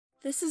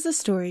This is a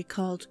story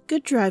called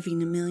Good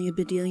Driving, Amelia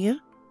Bedelia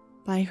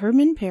by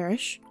Herman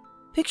Parish,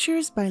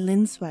 pictures by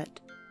Lynn Sweat.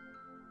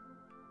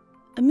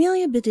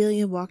 Amelia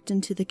Bedelia walked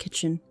into the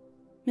kitchen.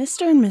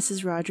 Mr. and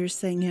Mrs. Rogers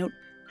sang out,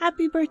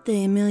 "Happy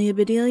birthday, Amelia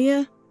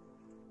Bedelia."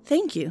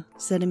 "Thank you,"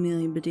 said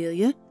Amelia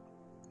Bedelia.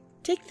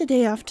 "Take the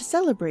day off to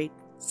celebrate,"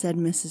 said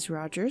Mrs.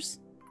 Rogers.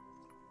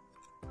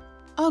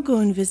 "I'll go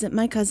and visit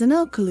my cousin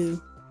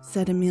Elkaloo,"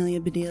 said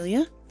Amelia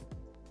Bedelia.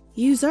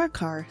 "Use our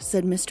car,"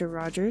 said Mr.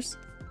 Rogers.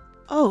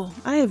 "Oh,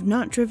 I have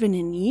not driven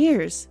in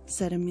years,"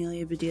 said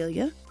Amelia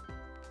Bedelia.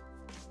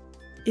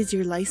 "Is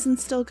your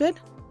license still good?"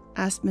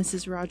 asked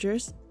Mrs.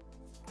 Rogers.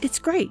 "It's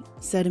great,"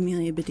 said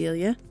Amelia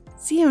Bedelia.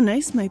 "See how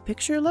nice my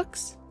picture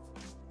looks?"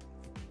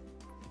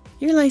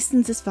 "Your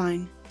license is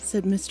fine,"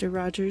 said Mr.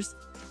 Rogers.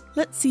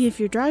 "Let's see if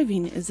your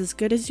driving is as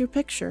good as your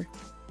picture.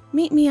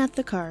 Meet me at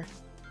the car.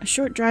 A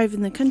short drive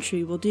in the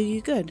country will do you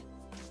good."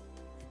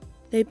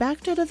 They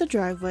backed out of the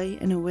driveway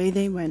and away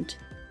they went.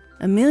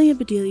 Amelia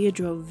Bedelia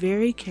drove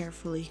very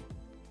carefully.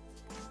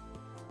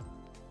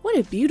 "What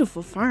a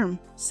beautiful farm,"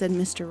 said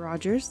Mr.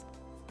 Rogers.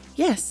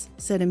 "Yes,"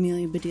 said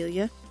Amelia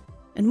Bedelia.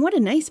 "And what a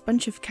nice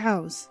bunch of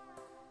cows."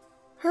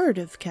 "Herd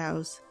of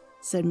cows,"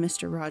 said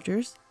Mr.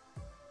 Rogers.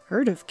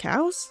 "Herd of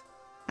cows?"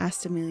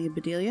 asked Amelia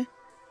Bedelia.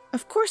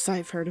 "Of course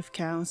I've heard of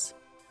cows."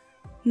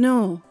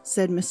 "No,"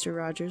 said Mr.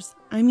 Rogers.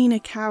 "I mean a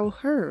cow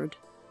herd."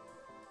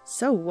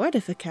 "So what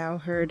if a cow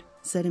herd?"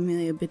 said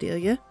Amelia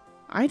Bedelia.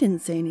 "I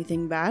didn't say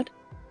anything bad."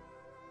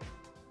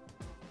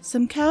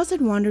 Some cows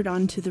had wandered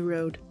onto the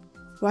road.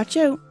 "Watch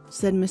out,"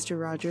 said Mr.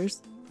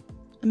 Rogers.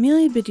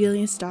 Amelia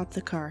Bedelia stopped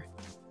the car.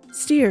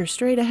 "Steer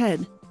straight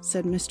ahead,"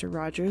 said Mr.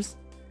 Rogers.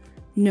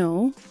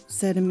 "No,"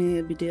 said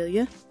Amelia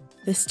Bedelia.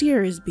 "The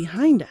steer is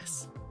behind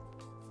us."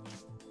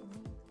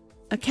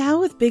 A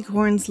cow with big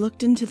horns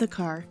looked into the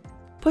car.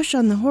 "Push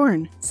on the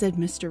horn," said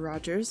Mr.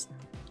 Rogers.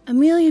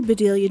 Amelia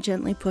Bedelia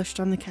gently pushed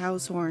on the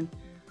cow's horn.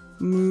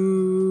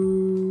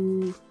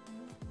 "Moo."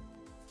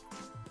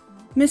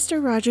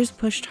 Mr. Rogers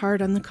pushed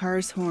hard on the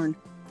car's horn.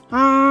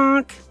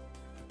 "Honk!"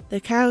 The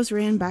cows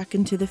ran back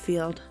into the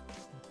field.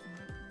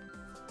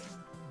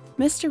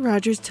 Mr.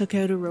 Rogers took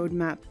out a road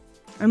map.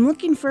 "I'm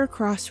looking for a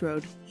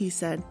crossroad," he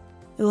said.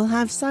 "It will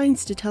have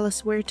signs to tell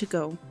us where to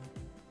go."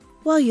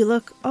 "While you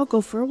look, I'll go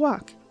for a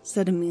walk,"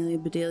 said Amelia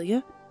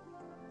Bedelia.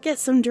 "Get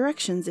some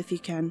directions if you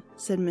can,"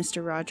 said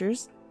Mr.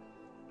 Rogers.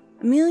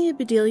 Amelia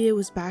Bedelia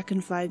was back in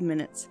 5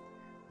 minutes.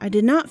 "I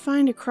did not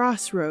find a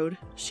crossroad,"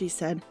 she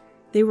said.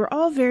 "They were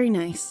all very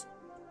nice,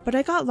 but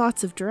I got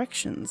lots of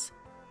directions.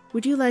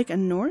 Would you like a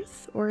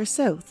north or a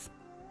south?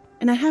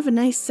 And I have a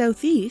nice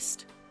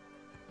southeast."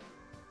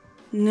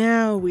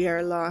 "Now we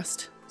are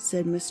lost,"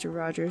 said Mr.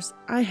 Rogers.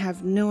 "I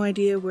have no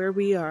idea where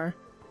we are."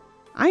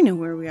 "I know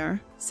where we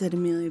are," said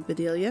Amelia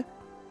Bedelia.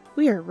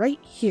 "We are right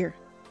here."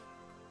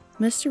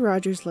 Mr.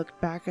 Rogers looked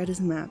back at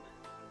his map.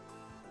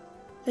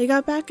 They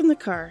got back in the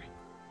car.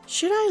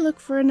 "Should I look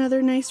for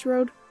another nice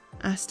road?"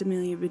 asked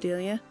Amelia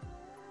Bedelia.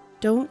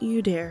 "Don't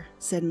you dare,"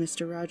 said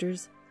Mr.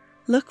 Rogers.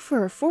 "Look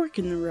for a fork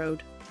in the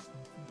road."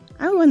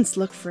 "I once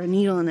looked for a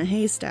needle in a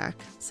haystack,"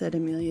 said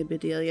Amelia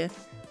Bedelia.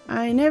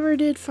 "I never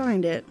did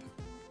find it."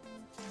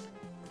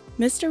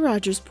 Mr.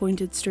 Rogers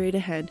pointed straight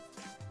ahead.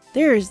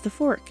 "There is the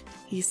fork,"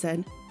 he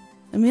said.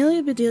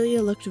 Amelia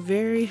Bedelia looked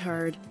very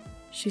hard.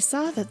 She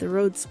saw that the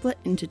road split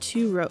into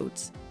 2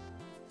 roads.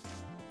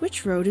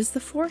 "Which road is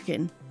the fork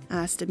in?"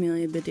 asked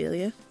Amelia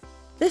Bedelia.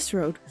 "This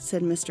road,"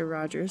 said Mr.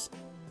 Rogers.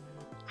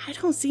 "I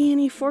don't see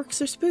any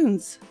forks or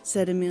spoons,"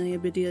 said Amelia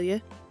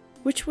Bedelia.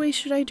 "Which way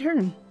should I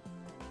turn?"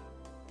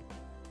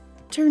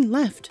 "Turn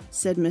left,"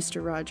 said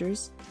Mr.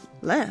 Rogers.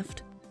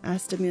 "Left?"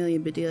 asked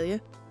Amelia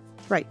Bedelia.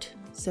 "Right,"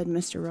 said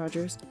Mr.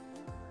 Rogers.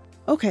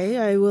 "Okay,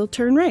 I will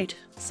turn right,"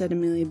 said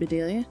Amelia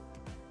Bedelia.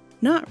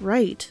 "Not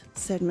right,"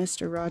 said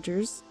Mr.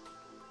 Rogers.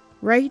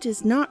 "Right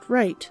is not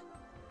right."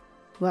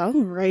 "Well,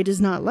 right is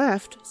not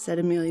left," said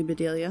Amelia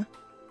Bedelia.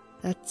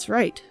 "That's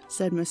right,"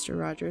 said Mr.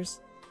 Rogers.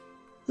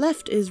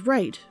 "Left is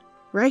right.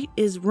 Right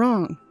is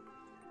wrong."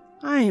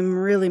 "I am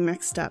really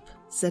mixed up,"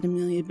 said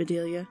Amelia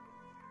Bedelia.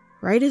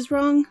 "Right is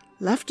wrong,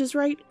 left is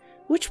right.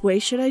 Which way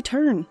should I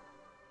turn?"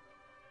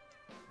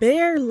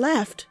 "Bear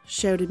left,"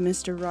 shouted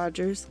Mr.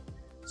 Rogers.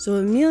 So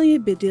Amelia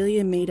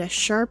Bedelia made a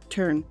sharp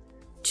turn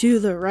to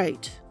the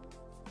right.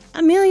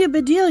 "Amelia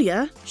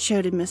Bedelia,"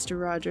 shouted Mr.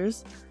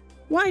 Rogers,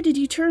 "why did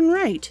you turn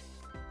right?"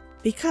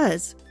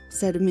 "Because,"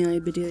 said Amelia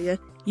Bedelia,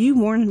 "you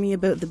warned me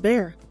about the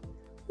bear."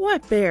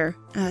 "What bear?"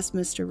 asked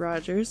Mr.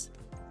 Rogers.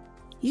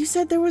 "You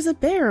said there was a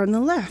bear on the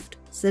left,"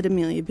 said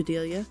Amelia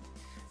Bedelia.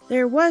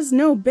 "There was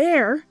no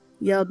bear,"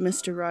 yelled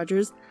Mr.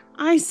 Rogers.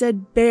 "I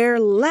said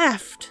bear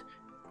left."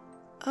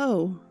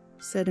 "Oh,"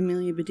 said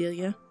Amelia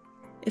Bedelia.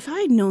 "If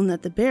I had known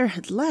that the bear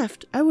had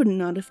left, I would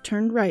not have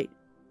turned right."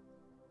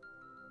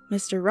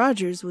 Mr.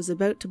 Rogers was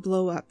about to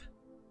blow up.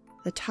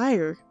 The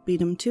tire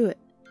beat him to it.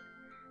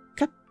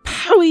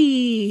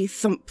 "Kapowie!"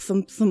 Thump,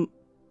 thump, thump.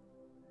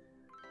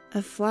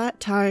 "A flat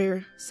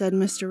tire," said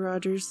Mr.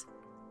 Rogers.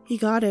 He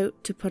got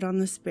out to put on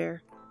the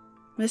spare.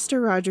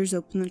 Mr. Rogers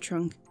opened the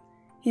trunk.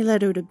 He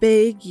let out a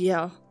big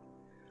yell.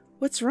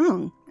 "What's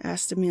wrong?"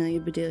 asked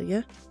Amelia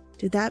Bedelia.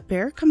 "Did that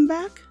bear come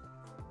back?"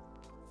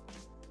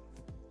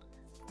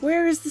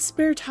 "Where is the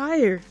spare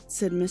tire?"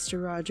 said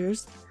Mr.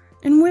 Rogers.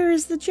 "And where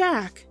is the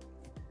jack?"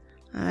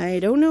 "I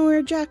don't know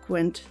where Jack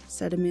went,"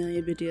 said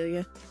Amelia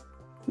Bedelia.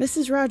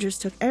 "Mrs. Rogers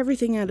took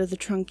everything out of the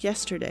trunk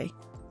yesterday.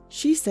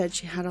 She said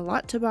she had a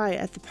lot to buy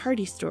at the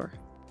party store."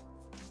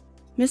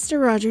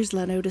 Mr. Rogers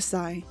let out a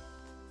sigh.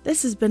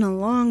 "This has been a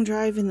long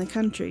drive in the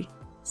country,"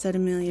 said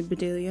Amelia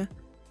Bedelia.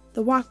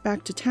 "The walk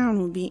back to town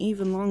will be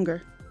even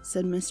longer,"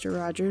 said Mr.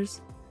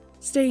 Rogers.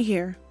 "Stay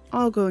here.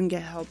 I'll go and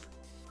get help."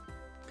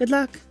 "Good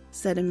luck,"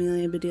 said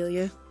Amelia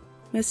Bedelia.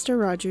 Mr.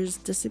 Rogers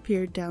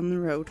disappeared down the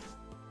road.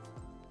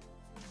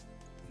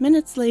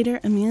 Minutes later,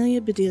 Amelia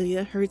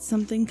Bedelia heard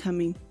something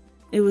coming.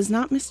 It was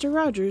not Mr.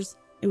 Rogers.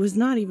 It was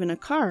not even a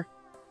car.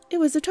 It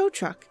was a tow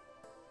truck.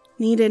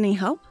 "Need any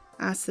help?"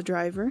 asked the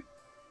driver.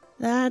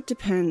 "That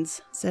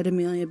depends," said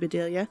Amelia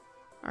Bedelia.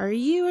 "Are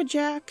you a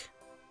Jack?"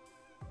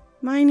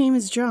 "My name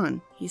is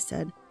John," he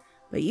said,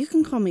 "but you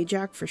can call me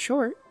Jack for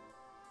short."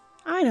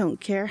 "I don't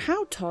care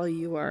how tall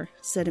you are,"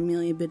 said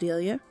Amelia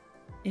Bedelia.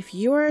 "If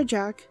you are a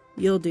Jack,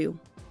 you'll do."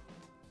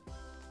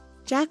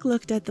 Jack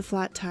looked at the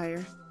flat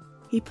tire.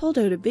 He pulled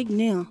out a big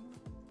nail.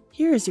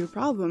 "Here is your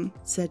problem,"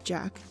 said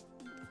Jack.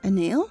 "A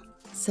nail?"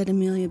 said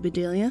Amelia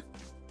Bedelia.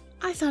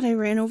 "I thought I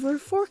ran over a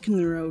fork in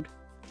the road."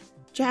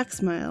 Jack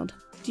smiled.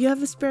 "Do you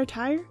have a spare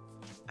tire?"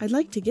 "I'd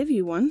like to give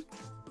you one,"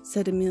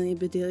 said Amelia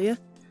Bedelia,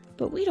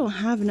 "but we don't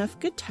have enough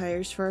good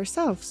tires for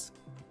ourselves."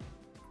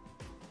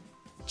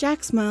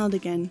 Jack smiled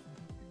again.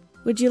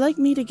 "Would you like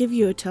me to give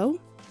you a tow?"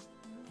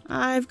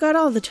 "I've got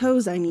all the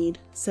tows I need,"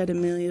 said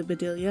Amelia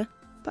Bedelia,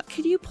 "but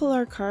could you pull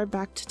our car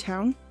back to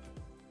town?"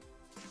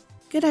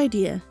 "Good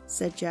idea,"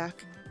 said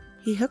Jack.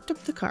 He hooked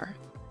up the car.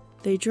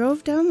 They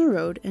drove down the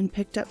road and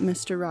picked up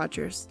Mr.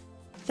 Rogers.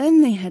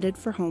 Then they headed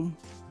for home.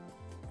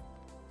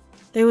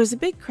 There was a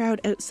big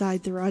crowd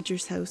outside the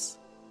Rogers house.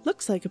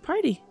 "Looks like a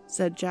party,"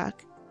 said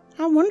Jack.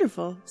 "How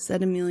wonderful,"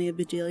 said Amelia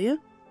Bedelia.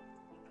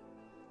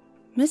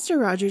 Mr.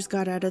 Rogers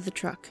got out of the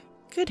truck.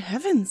 "Good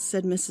heavens,"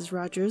 said Mrs.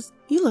 Rogers.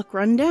 "You look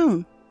run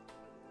down."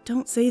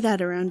 "Don't say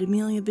that around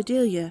Amelia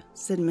Bedelia,"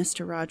 said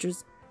Mr.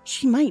 Rogers.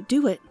 "She might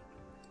do it."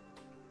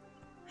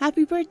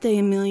 "Happy birthday,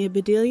 Amelia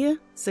Bedelia,"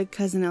 said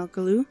Cousin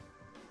Alkaloo.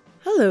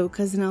 "Hello,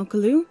 Cousin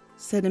Alkaloo,"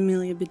 said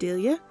Amelia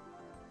Bedelia.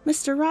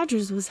 "Mr.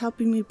 Rogers was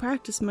helping me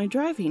practice my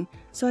driving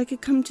so I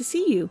could come to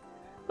see you,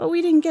 but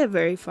we didn't get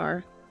very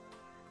far."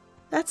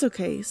 "That's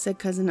okay," said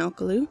Cousin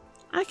Alkaloo.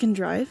 "I can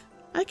drive.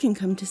 I can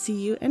come to see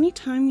you any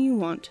time you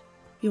want.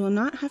 You will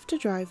not have to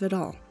drive at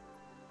all."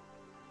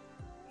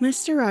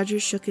 Mr.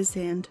 Rogers shook his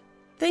hand.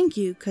 "Thank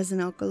you, Cousin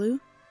Alkaloo.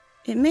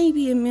 It may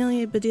be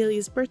Amelia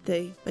Bedelia's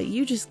birthday, but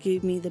you just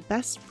gave me the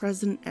best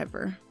present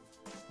ever."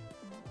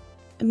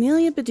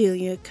 Amelia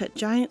Bedelia cut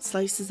giant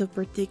slices of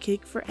birthday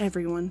cake for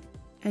everyone,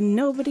 and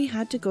nobody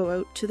had to go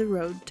out to the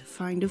road to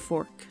find a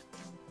fork.